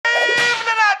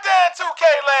2K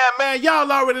land, man.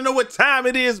 Y'all already know what time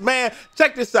it is, man.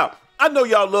 Check this out. I know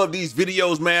y'all love these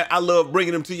videos, man. I love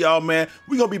bringing them to y'all, man.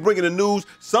 We're going to be bringing the news.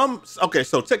 Okay,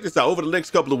 so check this out. Over the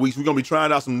next couple of weeks, we're going to be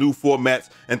trying out some new formats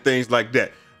and things like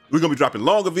that. We're going to be dropping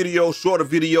longer videos, shorter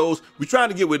videos. We're trying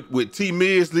to get with T.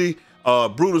 Misley,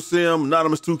 Brutal Sim,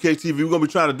 Anonymous 2K TV. We're going to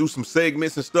be trying to do some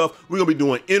segments and stuff. We're going to be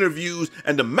doing interviews.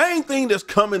 And the main thing that's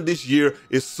coming this year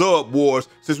is Sub Wars,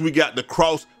 since we got the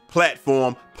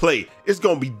cross-platform play. It's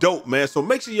gonna be dope, man. So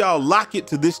make sure y'all lock it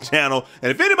to this channel. And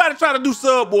if anybody try to do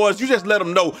Sub Wars, you just let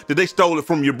them know that they stole it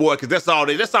from your boy, because that's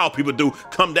all people do.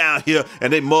 Come down here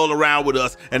and they mull around with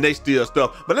us and they steal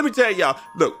stuff. But let me tell y'all,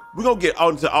 look, we're gonna get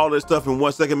on to all this stuff in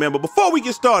 1 second, man. But before we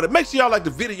get started, make sure y'all like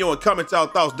the video and comment y'all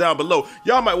thoughts down below.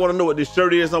 Y'all might want to know what this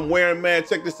shirt is I'm wearing, man.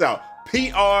 Check this out.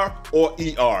 PR or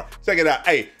ER. Check it out.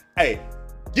 Hey,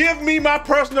 give me my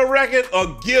personal record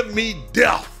or give me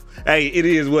death. Hey, it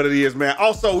is what it is, man.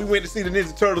 Also, we went to see the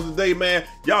Ninja Turtles today, man.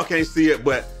 Y'all can't see it,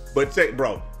 but check,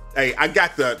 bro. Hey, I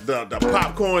got the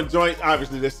popcorn joint.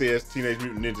 Obviously, that says Teenage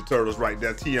Mutant Ninja Turtles right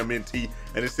there, TMNT,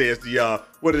 and it says the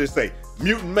what did it say?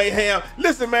 Mutant Mayhem.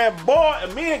 Listen, man,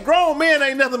 grown men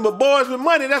ain't nothing but boys with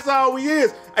money. That's all we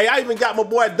is. Hey, I even got my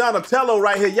boy Donatello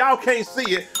right here. Y'all can't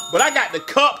see it, but I got the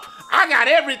cup. I got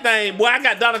everything, boy. I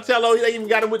got Donatello. They even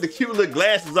got him with the cute little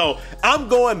glasses on. I'm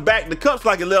going back. The cup's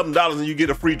like $11 and you get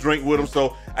a free drink with them.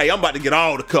 So, hey, I'm about to get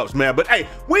all the cups, man. But, hey,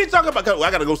 we ain't talking about cups.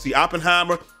 I got to go see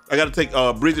Oppenheimer. I got to take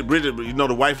Bridget, you know,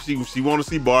 the wife, she want to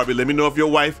see Barbie. Let me know if your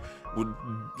wife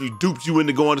duped you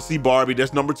into going to see Barbie.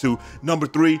 That's number 2. Number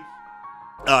 3,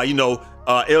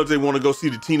 LJ want to go see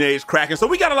the Teenage Kraken. So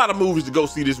we got a lot of movies to go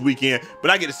see this weekend, but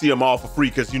I get to see them all for free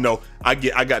because, you know, I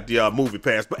got the movie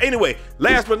pass. But anyway,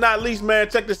 last but not least, man,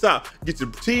 check this out. Get your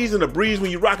tees and a Breeze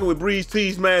when you're rocking with Breeze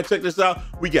tees, man. Check this out.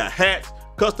 We got hats,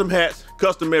 custom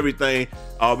everything.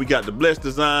 We got the Blessed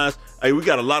designs. Hey, we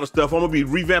got a lot of stuff. I'm gonna be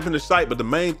revamping the site, but the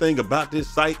main thing about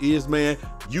this site is, man,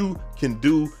 you can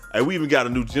do. Hey, we even got a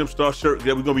new Gym Star shirt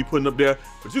that we're gonna be putting up there.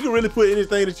 But you can really put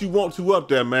anything that you want to up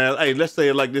there, man. Hey, let's say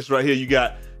it like this right here. You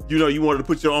got, you know, you wanted to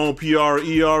put your own PR or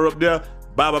ER up there.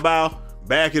 Bow,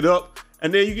 back it up.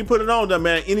 And then you can put it on there,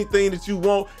 man. Anything that you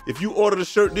want. If you order the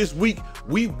shirt this week,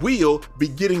 we will be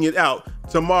getting it out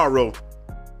tomorrow.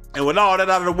 And with all that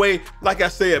out of the way, like I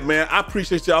said, man, I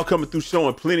appreciate y'all coming through,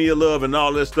 showing plenty of love and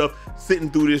all that stuff,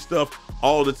 sitting through this stuff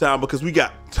all the time, because we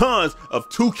got tons of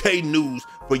 2K news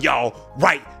for y'all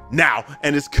right now.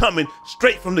 And it's coming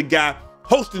straight from the guy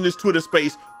hosting this Twitter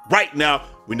space right now.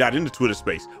 We're not in the Twitter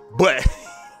space, but,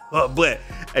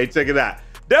 hey, check it out.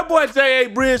 That boy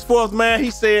J.A. Bridgeforth, man,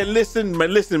 he said, listen,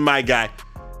 my guy,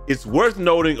 it's worth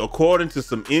noting, according to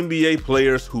some NBA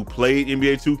players who played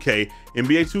NBA 2K,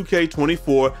 NBA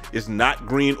 2K24 is not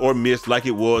green or missed like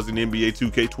it was in NBA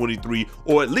 2K23,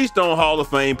 or at least on Hall of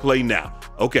Fame play now.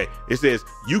 Okay, it says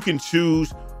you can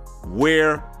choose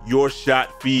where your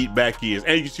shot feedback is,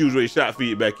 and you can choose where your shot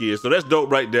feedback is. So that's dope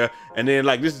right there. And then,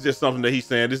 like, this is just something that he's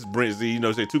saying. This is Brent Z, you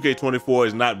know, say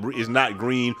 2K24 is not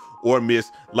green or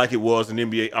missed like it was in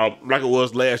NBA, like it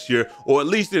was last year, or at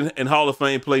least in Hall of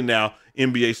Fame play now.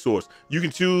 NBA source. You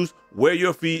can choose where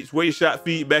your shot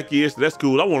feedback is. So that's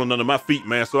cool. I want it under my feet,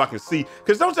 man, so I can see.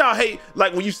 Because don't y'all hate,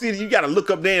 like, when you see it, you got to look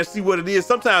up there and see what it is.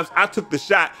 Sometimes I took the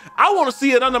shot. I want to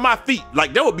see it under my feet.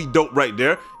 Like, that would be dope right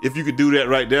there if you could do that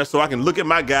right there, so I can look at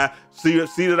my guy, see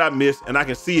that I missed, and I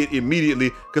can see it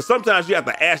immediately. Because sometimes you have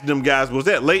to ask them guys, was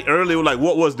that late, early? Like,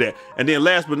 what was that? And then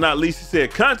last but not least, he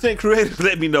said, content creators,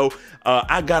 let me know.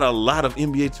 I got a lot of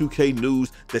NBA 2K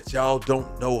news that y'all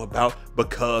don't know about,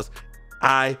 because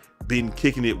I been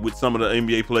kicking it with some of the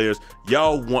NBA players.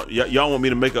 Y'all want me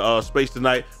to make a space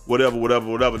tonight, whatever.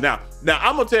 Now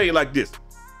I'm gonna tell you like this,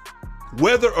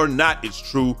 whether or not it's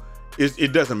true,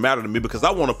 it doesn't matter to me, because I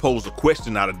want to pose a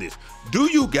question out of this. Do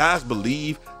you guys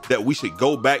believe that we should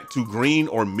go back to green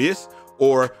or miss?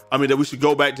 Or, I mean, that we should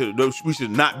go back to, we should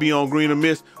not be on green or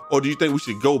miss? Or do you think we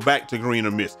should go back to green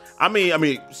or miss? I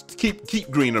mean,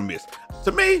 keep green or miss.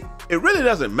 To me, it really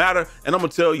doesn't matter, and I'm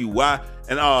gonna tell you why.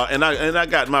 And I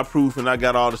got my proof, and I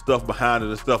got all the stuff behind it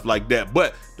and stuff like that.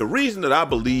 But the reason that I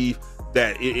believe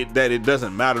that it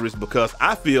doesn't matter is because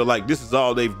I feel like this is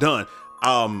all they've done.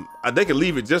 They can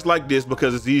leave it just like this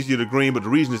because it's easier to green, but the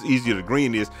reason it's easier to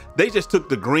green is they just took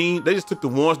the green, they just took the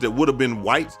ones that would have been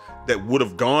whites that would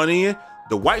have gone in.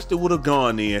 The whites that would have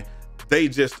gone in, they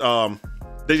just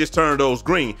turned those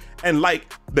green. And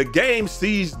like the game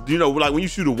sees, you know, like when you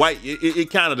shoot a white, it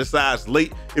kind of decides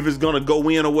late if it's gonna go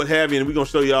in or what have you. And we're gonna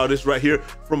show y'all this right here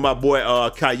from my boy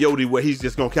Coyote, where he's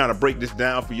just gonna kind of break this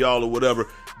down for y'all or whatever.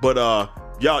 But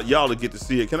y'all will get to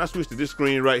see it. Can I switch to this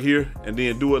screen right here and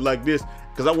then do it like this?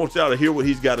 Because I want y'all to hear what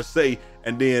he's got to say,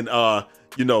 and then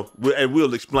you know, and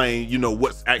we'll explain, you know,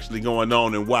 what's actually going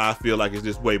on and why I feel like it's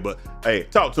this way. But hey,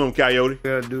 talk to him, Coyote. You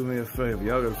gotta do me a favor.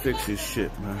 Y'all gotta fix this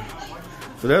shit, man.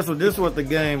 So this is what the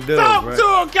game does, talk right?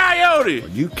 to him,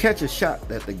 Coyote. You catch a shot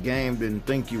that the game didn't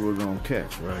think you were gonna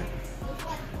catch, right?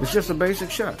 It's just a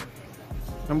basic shot.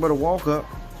 I'm gonna walk up.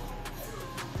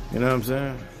 You know what I'm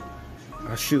saying?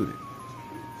 I shoot it.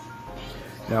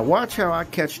 Now watch how I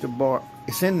catch the ball.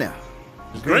 It's in there.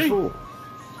 It's green. Full.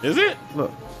 Is it?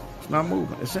 Look, it's not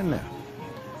moving. It's in there.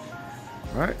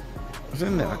 Right? It's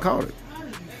in there. I caught it.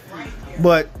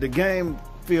 But the game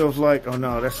feels like, oh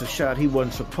no, that's a shot he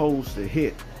wasn't supposed to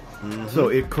hit. So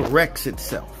it corrects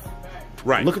itself.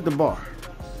 Right. Look at the bar.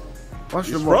 Watch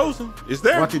the bar. It's frozen. It's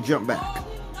there. Watch it jump back.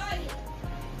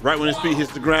 Right when his feet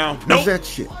hits the ground. What's that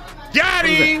shit? Got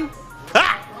him!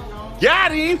 Ha!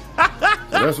 Got him!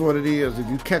 So that's what it is. If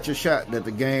you catch a shot that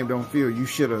the game don't feel you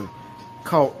should have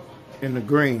caught in the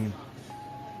green,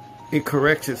 it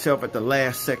corrects itself at the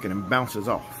last second and bounces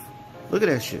off. Look at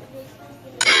that shit.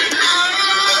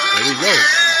 There we go.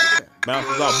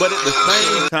 Bounces off. But at the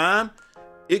same time,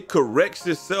 it corrects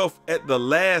itself at the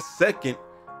last second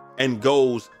and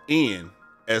goes in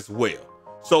as well.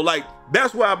 So like,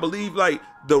 that's why I believe like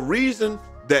the reason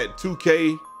that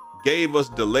 2K gave us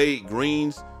delayed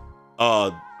greens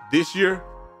this year,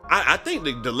 I think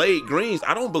the delayed greens,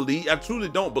 I truly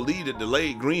don't believe that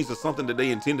delayed greens are something that they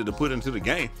intended to put into the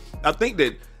game. I think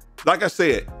that, like I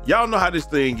said, y'all know how this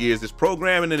thing is. It's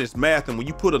programming and it's math, and when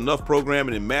you put enough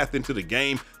programming and math into the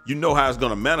game, you know how it's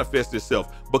gonna manifest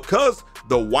itself. Because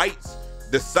the whites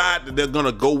decide that they're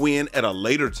gonna go in at a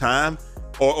later time,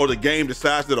 or the game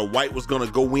decides that a white was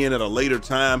gonna go in at a later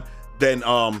time than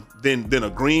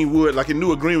a green would. Like it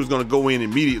knew a green was gonna go in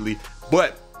immediately,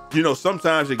 but you know,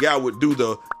 sometimes the guy would do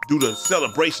the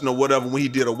celebration or whatever when he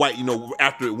did a white, you know,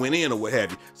 after it went in or what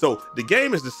have you. So the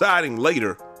game is deciding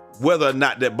later whether or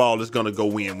not that ball is gonna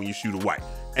go in when you shoot a white.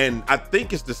 And I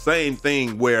think it's the same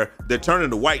thing where they're turning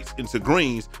the whites into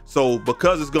greens. So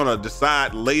because it's gonna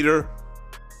decide later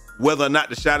whether or not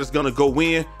the shot is gonna go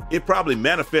in, it probably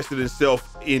manifested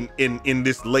itself in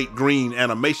this late green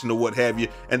animation or what have you.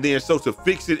 And then so to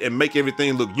fix it and make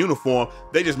everything look uniform,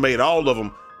 they just made all of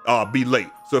them be late.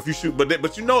 So if you shoot,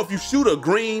 but you know, if you shoot a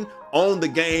green on the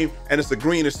game and it's a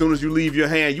green as soon as you leave your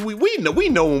hand, we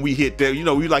know when we hit there, you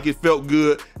know, we like it felt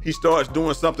good. He starts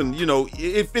doing something, you know,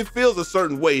 it feels a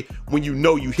certain way when you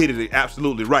know you hit it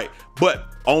absolutely right.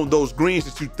 But on those greens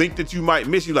that you think that you might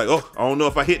miss, you like, oh, I don't know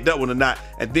if I hit that one or not,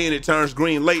 and then it turns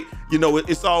green late, you know,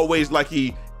 it's always like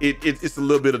it's a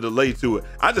little bit of delay to it.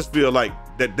 I just feel like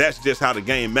that's just how the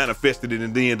game manifested it,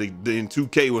 and then the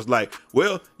 2K was like,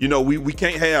 well, you know, we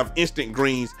can't have instant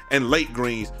greens and late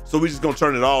greens, so we're just gonna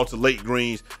turn it all to late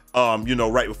greens, you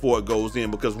know, right before it goes in.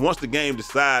 Because once the game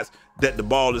decides that the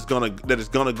ball is gonna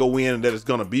go in and that it's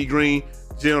gonna be green,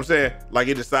 you know what I'm saying? Like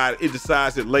it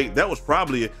decides it late. That was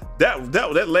probably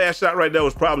that last shot right there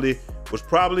was probably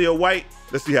a white.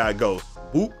 Let's see how it goes.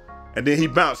 Whoop. And then he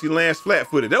bounced, he lands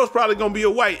flat-footed. That was probably gonna be a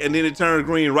white, and then it turned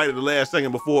green right at the last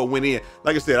second before it went in.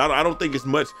 Like I said, I don't think it's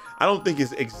much, I don't think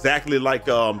it's exactly like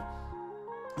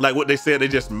what they said, they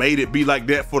just made it be like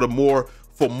that for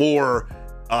more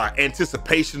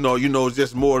anticipation, or, you know,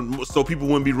 just more so people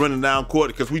wouldn't be running down court,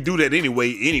 because we do that anyway.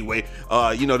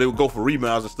 You know, they would go for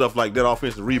rebounds and stuff like that,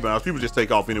 offensive rebounds. People just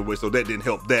take off anyway, so that didn't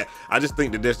help that. I just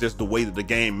think that that's just the way that the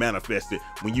game manifested.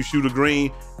 When you shoot a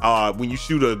green,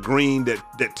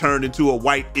 that turned into a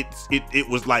white, it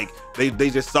was like they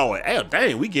just saw it. Hey,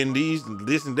 dang, we getting these and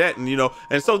this and that, and you know,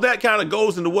 and so that kind of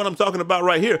goes into what I'm talking about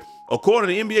right here.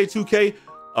 According to NBA 2K,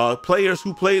 players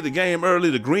who played the game early,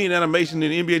 the green animation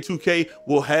in NBA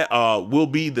 2K will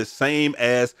be the same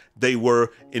as they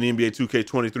were in NBA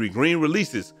 2K23. Green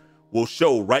releases will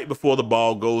show right before the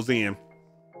ball goes in.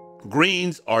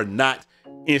 Greens are not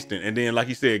instant. And then, like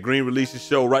you said, green releases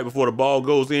show right before the ball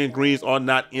goes in. Greens are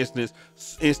not instant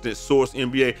source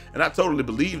NBA. And I totally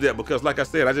believe that, because like I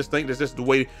said, I just think that's just the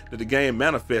way that the game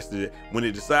manifested it. When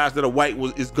it decides that a white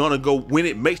is gonna go, when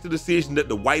it makes the decision that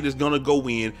the white is gonna go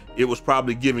in, it was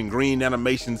probably giving green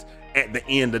animations at the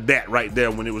end of that right there,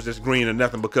 when it was just green or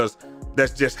nothing, because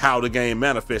that's just how the game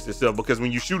manifests itself. Because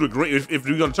when you shoot a green, if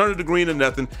you're gonna turn it to green or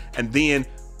nothing, and then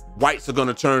whites are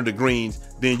gonna turn to greens,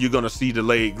 then you're gonna see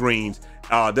delayed greens.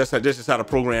 This is how the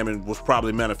programming was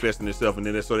probably manifesting itself, and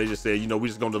then so they just said, you know, we're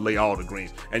just gonna delay all the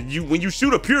greens. And when you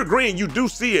shoot a pure green, you do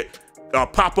see it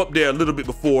pop up there a little bit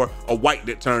before a white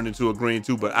that turned into a green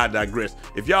too. But I digress.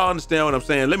 If y'all understand what I'm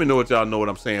saying, let me know what y'all know what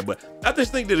I'm saying. But I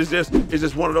just think that it's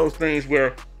just one of those things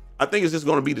where I think it's just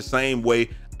gonna be the same way.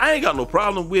 I ain't got no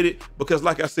problem with it, because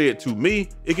like I said, to me,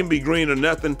 it can be green or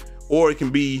nothing, or it can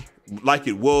be like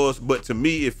it was, but to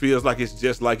me, it feels like it's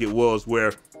just like it was,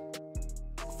 where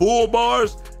full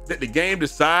bars that the game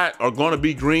decide are gonna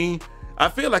be green, I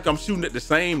feel like I'm shooting at the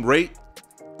same rate.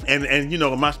 And you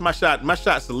know, my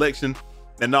shot selection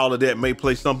and all of that may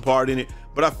play some part in it,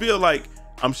 but I feel like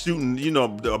I'm shooting, you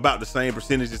know, about the same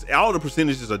percentages. All the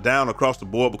percentages are down across the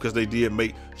board because they did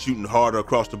make shooting harder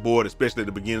across the board, especially at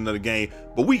the beginning of the game.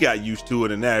 But we got used to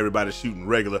it, and now everybody's shooting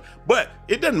regular. But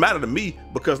it doesn't matter to me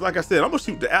because, like I said, I'm gonna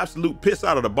shoot the absolute piss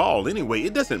out of the ball anyway.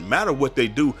 It doesn't matter what they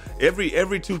do. Every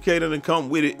 2K doesn't come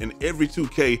with it, and every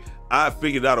 2K I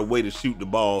figured out a way to shoot the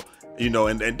ball. You know,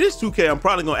 and this 2K I'm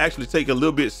probably gonna actually take a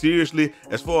little bit seriously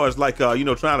as far as like you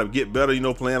know, trying to get better, you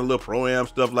know, playing a little pro-am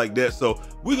stuff like that. So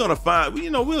we're gonna find,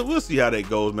 you know, we'll see how that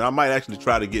goes, man. I might actually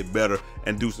try to get better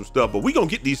and do some stuff, but we gonna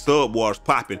get these sub wars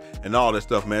popping and all that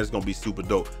stuff, man. It's gonna be super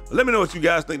dope. But let me know what you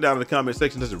guys think down in the comment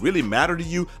section. Does it really matter to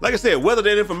you? Like I said, whether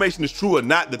that information is true or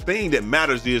not, the thing that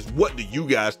matters is, what do you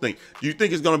guys think? Do you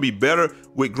think it's gonna be better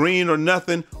with green or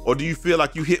nothing, or do you feel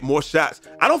like you hit more shots?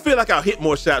 I don't feel like I'll hit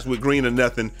more shots with green or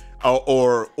nothing,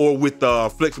 or with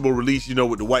flexible release, you know,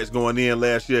 with the whites going in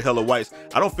last year, hella whites.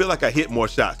 I don't feel like I hit more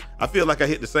shots. I feel like I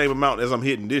hit the same amount as I'm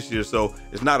hitting this year, so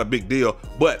it's not a big deal.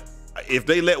 But if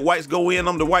they let whites go in,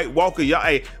 I'm the white walker. Y'all,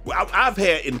 hey, I've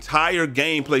had entire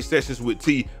gameplay sessions with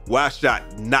T where I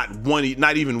shot not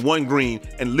even one green,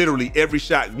 and literally every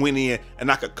shot went in,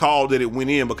 and I could call that it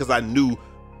went in because I knew,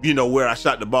 you know, where I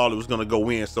shot the ball, it was gonna go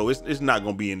in. So it's not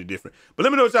gonna be any different. But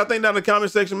let me know what y'all think down in the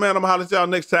comment section, man. I'm gonna holler at y'all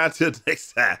next time. Till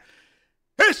next time,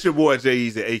 it's your boy Jay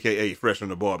Easy, aka Fresh from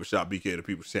the Barbershop, BK the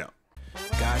People's Champ.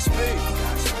 Godspeed.